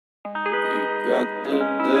Got the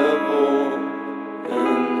devil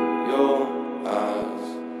in your eyes.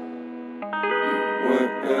 You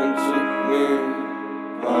went and took me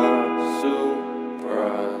by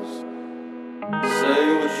surprise. Say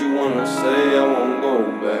what you wanna say, I won't go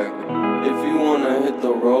back. If you wanna hit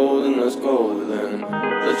the road, then let's go then.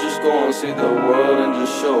 Let's just go and see the world and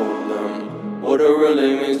just show them what it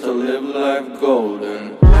really means to live life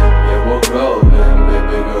golden. Yeah, we're golden,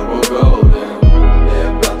 baby girl, we're golden.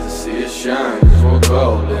 They're about to see us shine, cause we're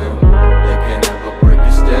golden. They can't ever break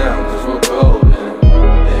us down, cause we're golden.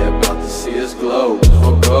 They're about to see us glow, cause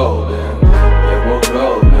we're golden. Yeah, we're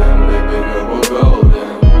golden, baby girl, we're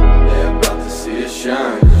golden. They're about to see us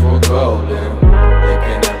shine, cause we're golden. They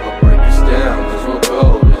can't ever break us down, cause we're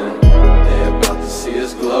golden. They're about to see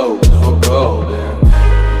us glow, cause we're golden.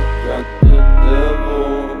 Got the devil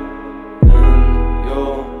in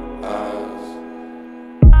your eyes.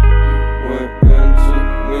 You went and took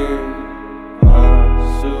me by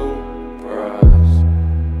surprise.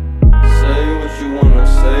 Say what you wanna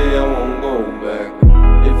say, I won't go back.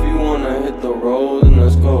 If you wanna hit the road, then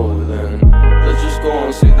let's go then. Let's just go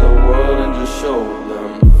and see the world and just show them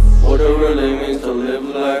what it really means to live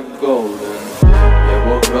life golden. Yeah,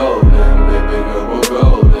 we're golden, baby girl, we're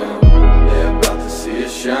golden. They're about to see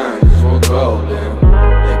us shine, cause we're golden.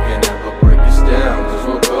 They can't ever break us down, cause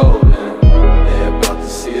we're golden. They're about to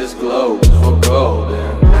see us glow, cause we're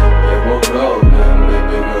golden. Yeah, we're golden,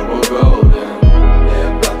 baby girl, we're golden.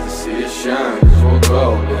 They're about to see us shine, cause we're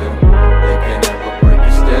golden. They can't ever break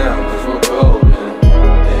us down, cause we're golden.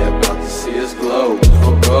 They're about to see us glow, cause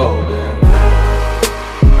we're golden.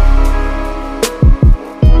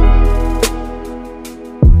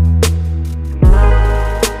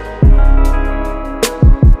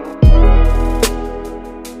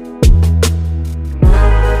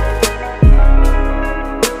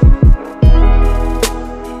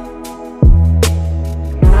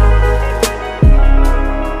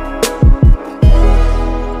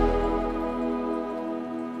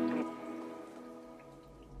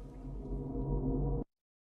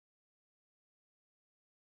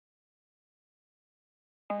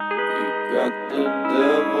 You got the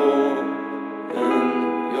devil in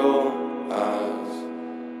your eyes.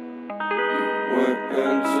 You went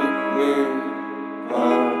and took me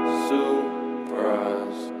by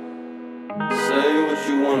surprise. Say what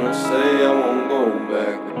you wanna say, I won't go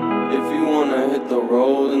back. If you wanna hit the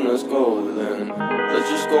road, then let's go then. Let's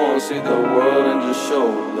just go and see the world and just show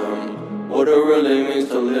them what it really means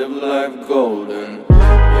to live life golden.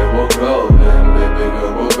 Yeah, we're golden, baby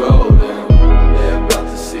girl, we're golden. They're about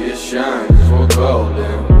to see us shine, cause we're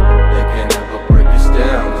golden. They can't ever break us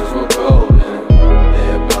down, cause we're golden.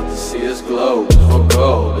 They're about to see us glow, cause we're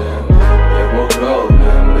golden. Yeah, we're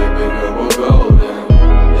golden, baby girl, we're golden.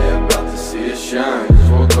 They're about to see us shine, cause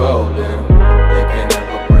we're golden. They can't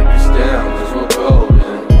ever break us down, cause we're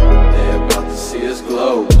golden. They're about to see us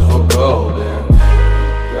glow, cause we're golden.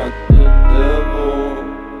 Got the devil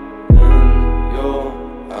in your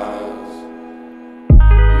eyes.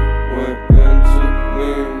 You went and took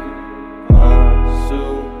me by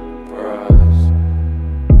surprise.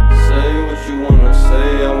 Say what you wanna say,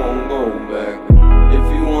 I won't go back. If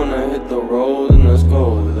you wanna hit the road, then let's go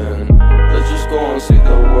then. Let's just go and see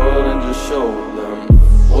the world and just show them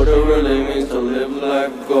what it really means to live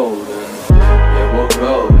life golden. Yeah, we're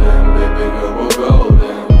golden, baby girl, we're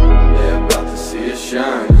golden. They're about to see us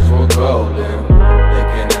shine, cause we're golden. They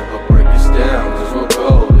can't ever break us down, cause we're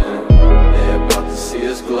golden. They're about to see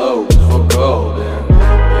us glow, cause we're golden.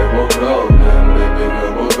 Yeah, we're golden, baby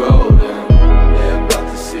girl, we're golden. They're about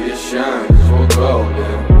to see us shine, cause we're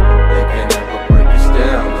golden. They can't ever break us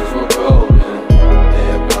down, cause we're golden.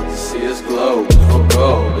 They're about to see us glow, cause we're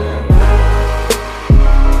golden.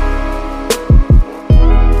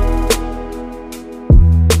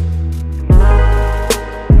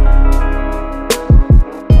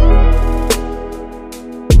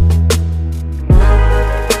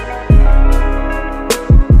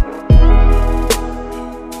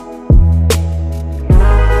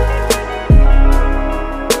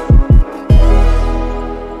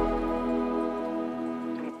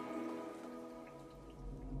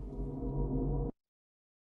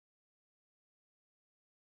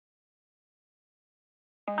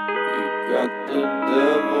 You got the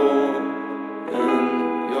devil in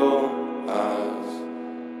your eyes.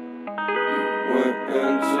 You went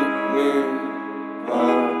and took me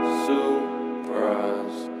by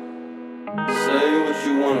surprise. Say what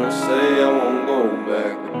you wanna say, I won't go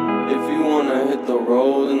back. If you wanna hit the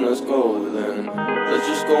road, then let's go then. Let's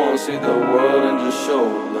just go and see the world and just show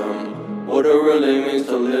them what it really means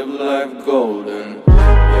to live life golden.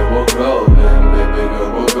 Yeah, we're golden, baby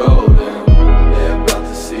girl, we're golden.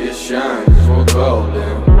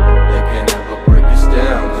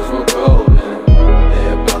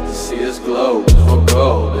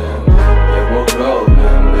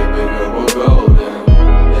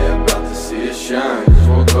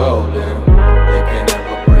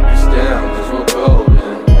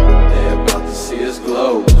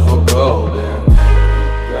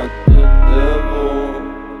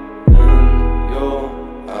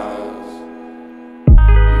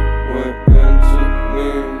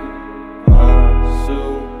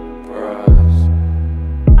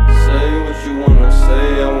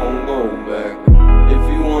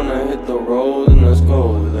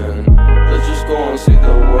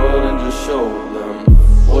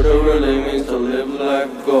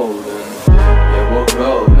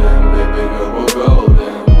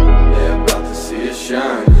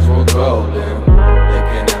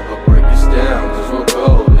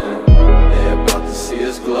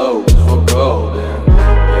 glow, cause we're golden.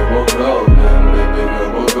 Yeah, we're golden, baby girl,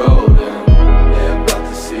 we're golden. They're about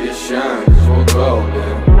to see us shine, cause we're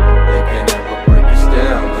golden. They can't ever break us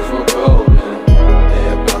down, cause we're golden.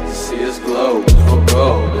 They're about to see us glow, cause we're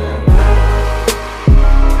golden.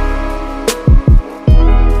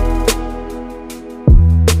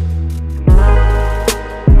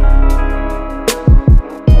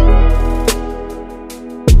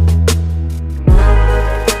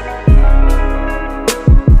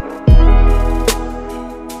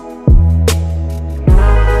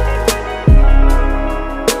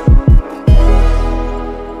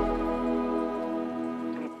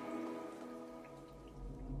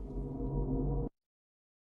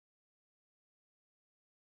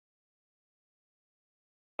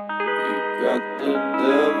 You got the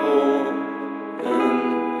devil in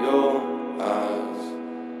your eyes.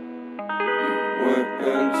 You went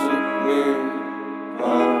and took me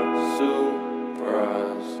by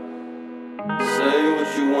surprise. Say what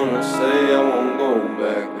you wanna say, I won't go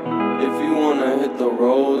back. If you wanna hit the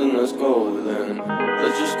road, then let's go then.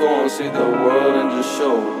 Let's just go and see the world and just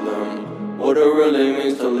show them what it really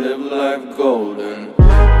means to live life golden.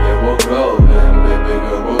 Yeah, we're golden, baby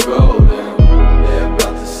girl, we're golden. They're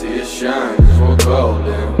about to see us shine, cause we're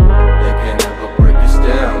golden. They can't ever break us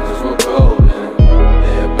down, cause we're golden.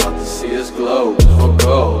 They're about to see us glow, cause we're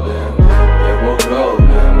golden. Yeah, we're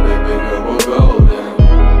golden, baby girl, we're golden.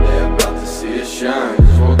 They're about to see us shine,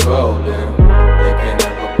 cause we're golden. They can't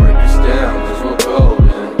ever break us down, cause we're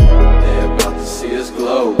golden. They're about to see us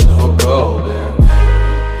glow, cause we're golden.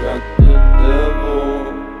 Got the devil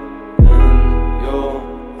in your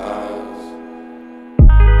eyes.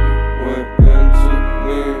 You went and took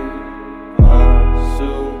me by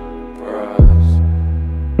surprise.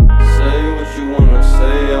 Say what you wanna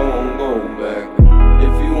say, I won't go back.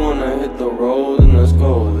 If you wanna hit the road, then let's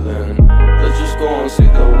go then. Let's just go and see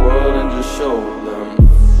the world and just show them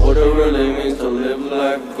what it really means to live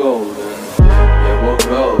life golden. Yeah, we're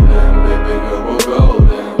golden, baby girl, we're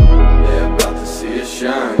golden. They're about to see us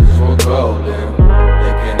shine, cause we're golden.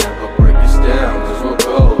 They can't ever break us down, cause we're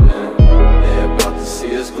golden. They're about to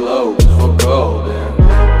see us glow, cause we're golden.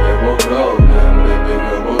 Yeah, we're golden, baby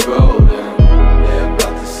girl, we're golden. They're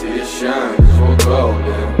about to see us shine, cause we're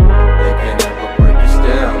golden. They can't ever break us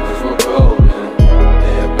down, cause we're golden.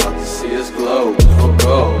 They're about to see us glow, cause we're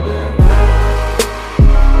golden.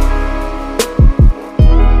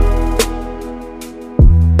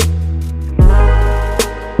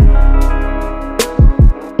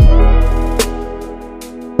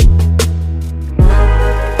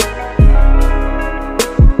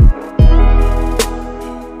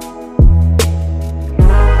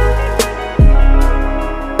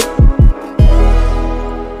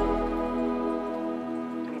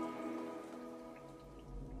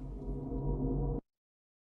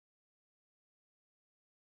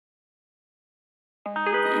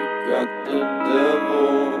 You got the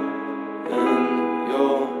devil in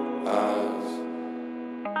your eyes.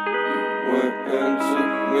 You went and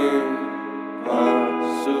took me by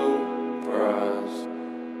surprise.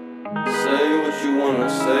 Say what you wanna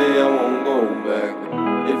say, I won't go back.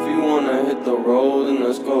 If you wanna hit the road, then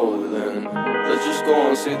let's go then. Let's just go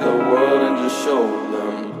and see the world and just show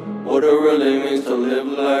them what it really means to live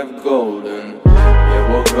life golden. Yeah,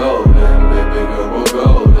 we're golden, baby girl, we're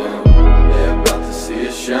golden. They're about to see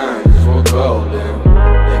us shine, cause we're golden.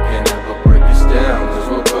 They can't ever break us down, cause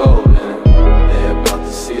we're golden. They're about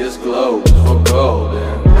to see us glow, cause we're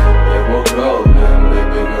golden. Yeah, we're golden,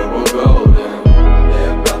 baby girl, we're golden.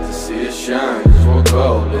 They're about to see us shine, cause we're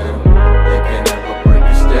golden. They can't ever break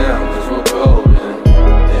us down, cause we're golden.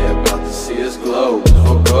 They're about to see us glow, cause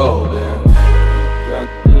we're golden. Got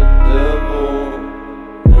the devil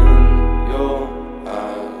in your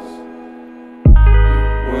eyes.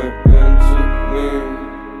 You went and took me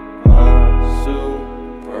by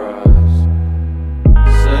surprise.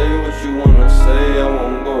 Say what you wanna say, I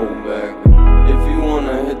won't go back. If you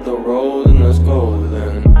wanna hit the road, then let's go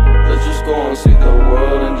then. Let's just go and see the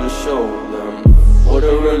world and just show them what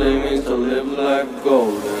it really means to live life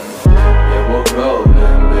golden. Yeah, we're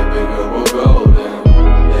golden, baby girl, we're golden.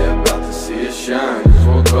 They're about to see us shine, cause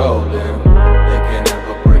we're golden. They can't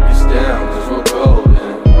ever break us down, cause we're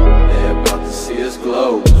golden. They're about to see us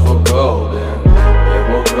glow, cause we're golden. Yeah,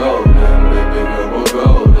 we're golden, baby girl, we're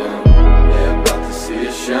golden. They're about to see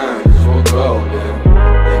us shine, cause we're golden.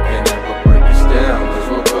 They can't ever break us down, cause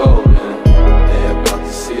we're golden. They're about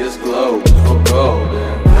to see us glow, cause we're golden.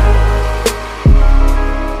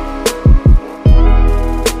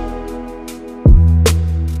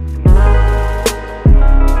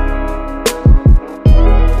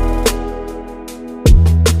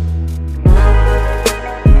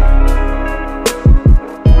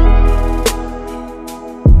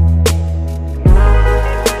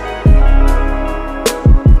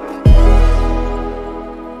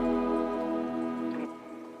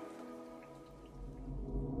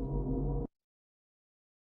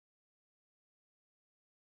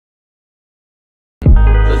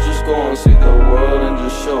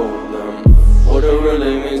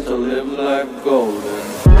 like golden.